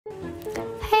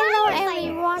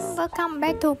Welcome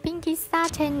back to PinkieStar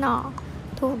channel.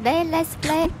 Today let's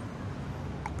play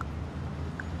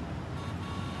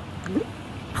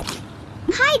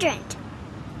Hydrant.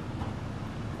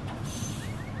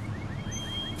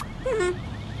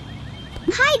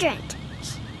 Hydrant.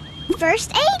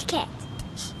 First aid kit.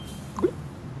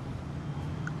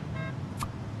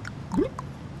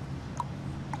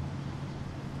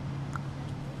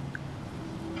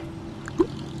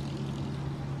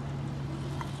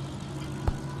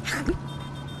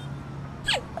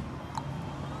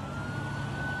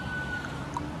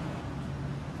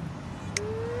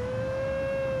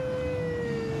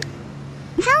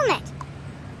 Helmet.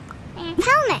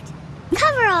 Helmet.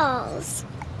 Coveralls.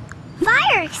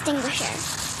 Fire extinguisher.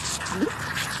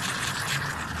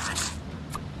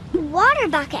 Water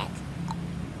bucket.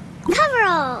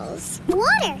 Coveralls.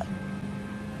 Water.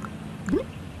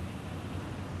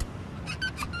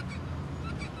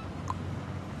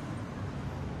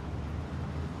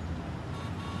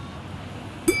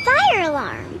 Fire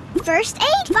alarm. First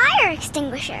aid fire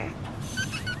extinguisher.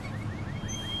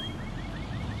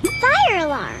 Fire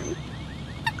alarm.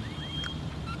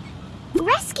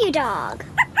 Rescue dog.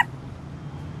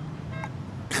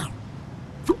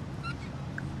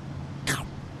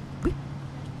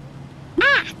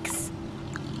 Axe.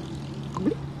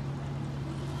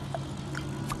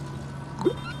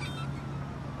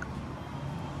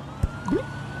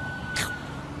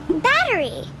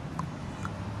 Battery.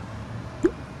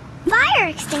 Fire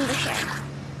extinguisher.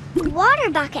 Water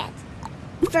bucket.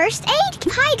 First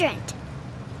aid hydrant.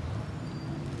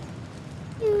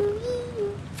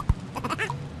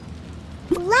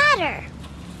 Ladder.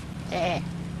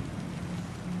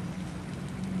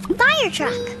 Fire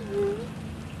truck.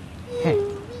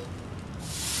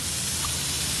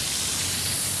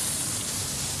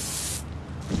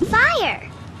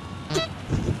 Fire.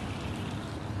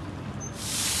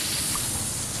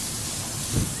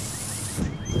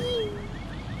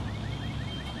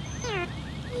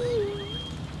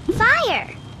 Fire.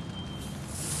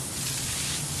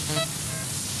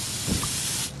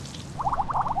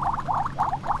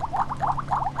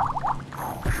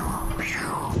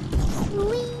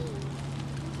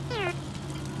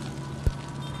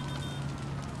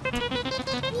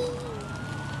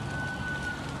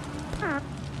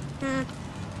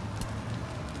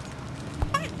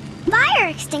 Fire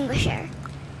extinguisher.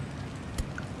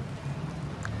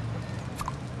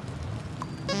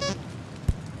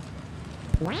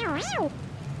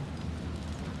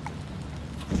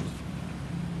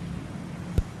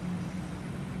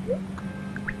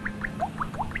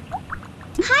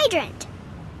 Hydrant.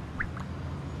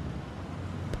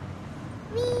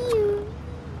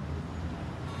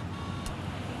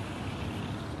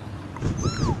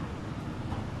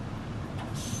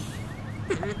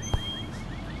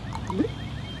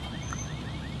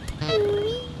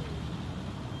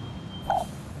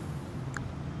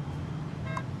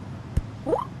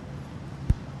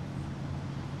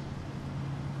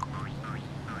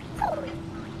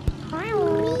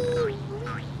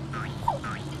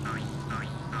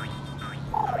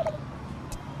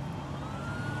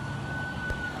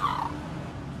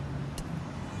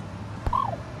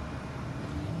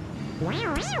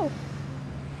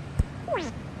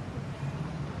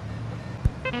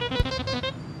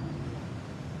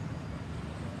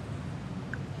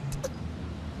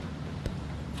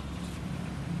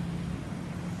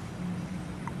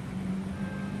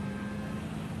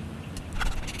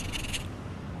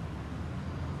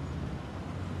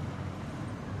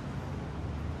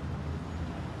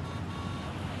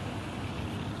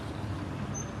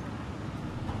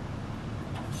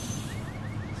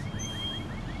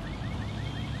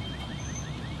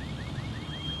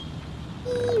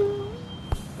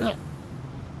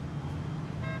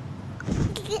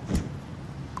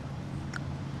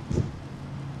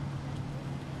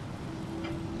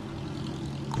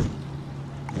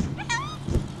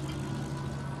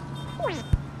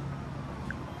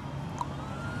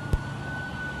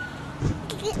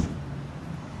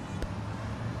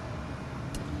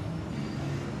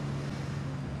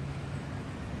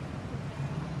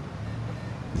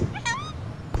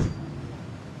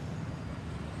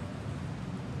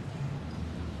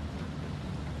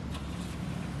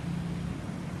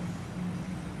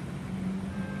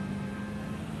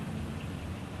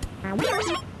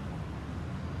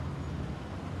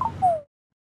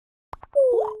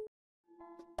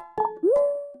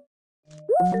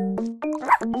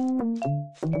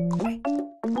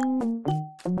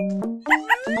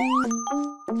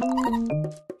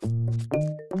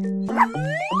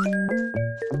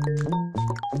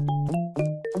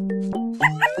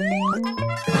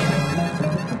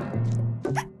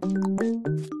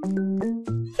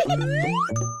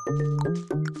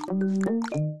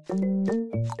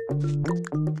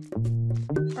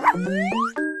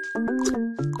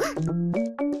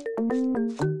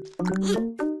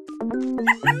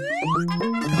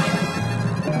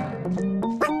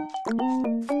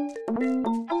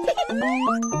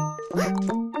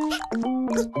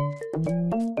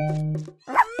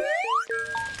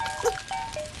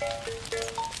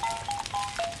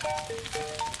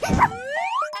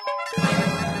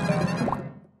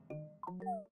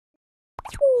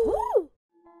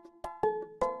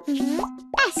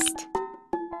 Est.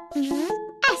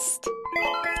 Est.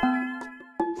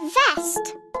 Vest.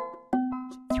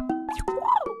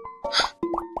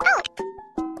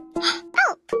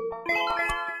 Help. Help.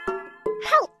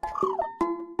 Help.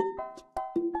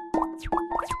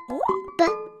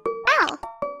 B-L.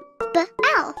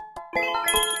 B-L.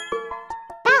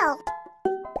 Bell.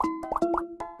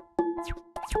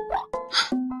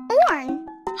 Horn.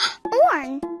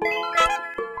 Horn.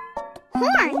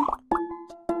 Horn.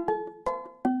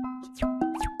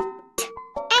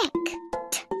 Tank.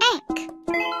 Tank.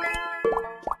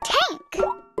 Tank.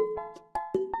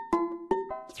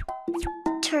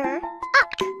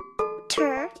 Tur-uck.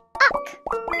 Tur-uck.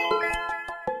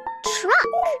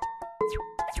 Truck.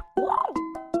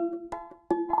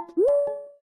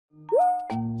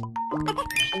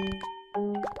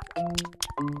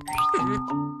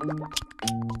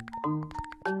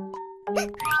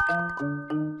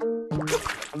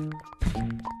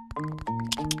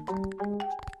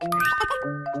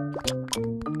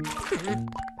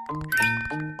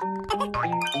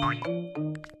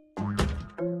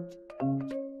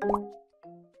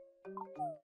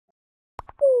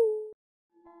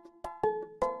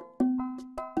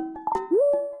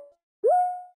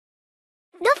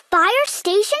 The fire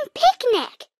station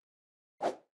picnic.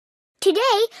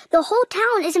 Today, the whole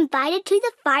town is invited to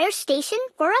the fire station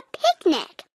for a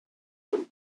picnic.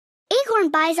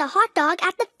 Acorn buys a hot dog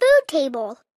at the food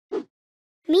table.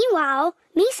 Meanwhile,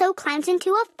 Miso climbs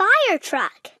into a fire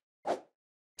truck.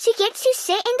 She gets to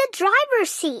sit in the driver's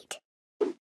seat.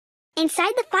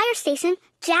 Inside the fire station,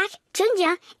 Jack,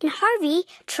 Junja, and Harvey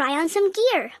try on some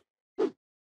gear.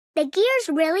 The gear's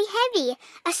really heavy,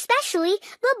 especially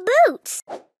the boots.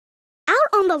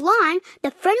 Out on the lawn,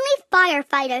 the friendly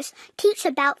firefighters teach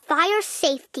about fire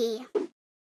safety.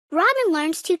 Robin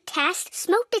learns to test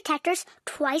smoke detectors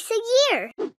twice a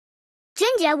year.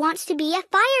 Junja wants to be a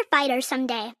firefighter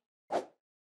someday.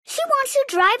 She wants to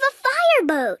drive a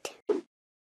fireboat.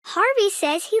 Harvey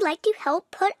says he'd like to help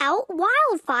put out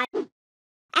wildfire.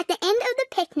 At the end of the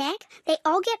picnic, they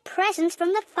all get presents from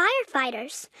the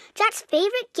firefighters. Jack's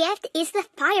favorite gift is the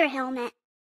fire helmet.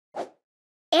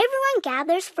 Everyone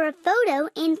gathers for a photo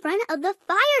in front of the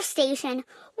fire station.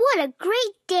 What a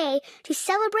great day to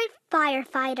celebrate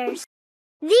firefighters.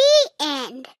 The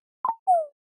end.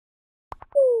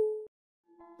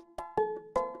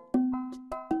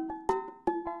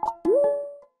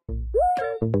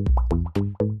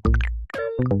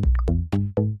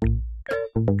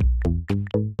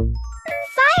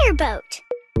 Fireboat.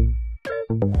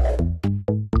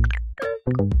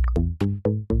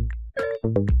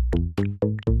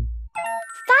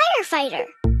 Firefighter.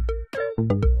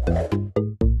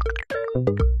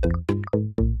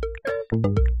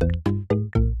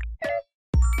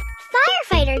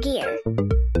 Firefighter gear.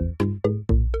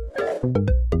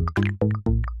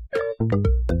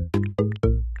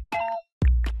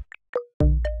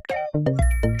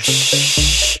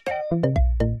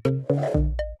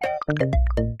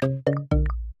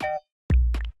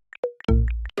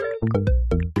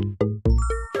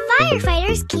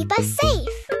 Firefighters keep us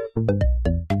safe.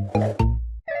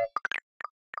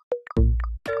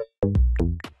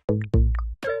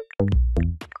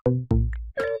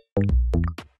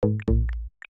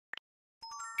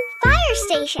 Fire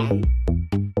station.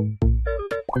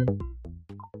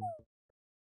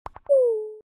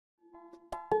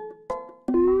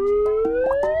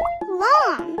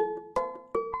 Long.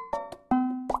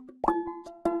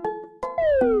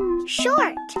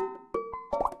 Short.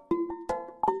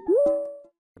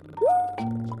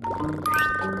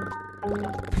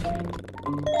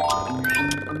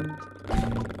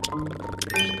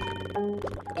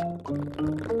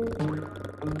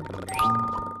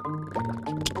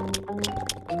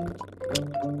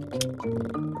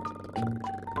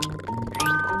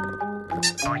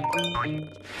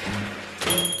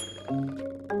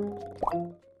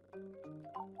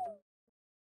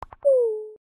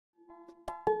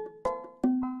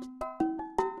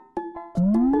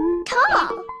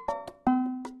 Tall.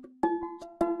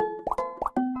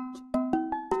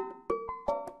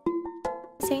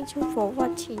 Thank you for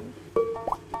watching.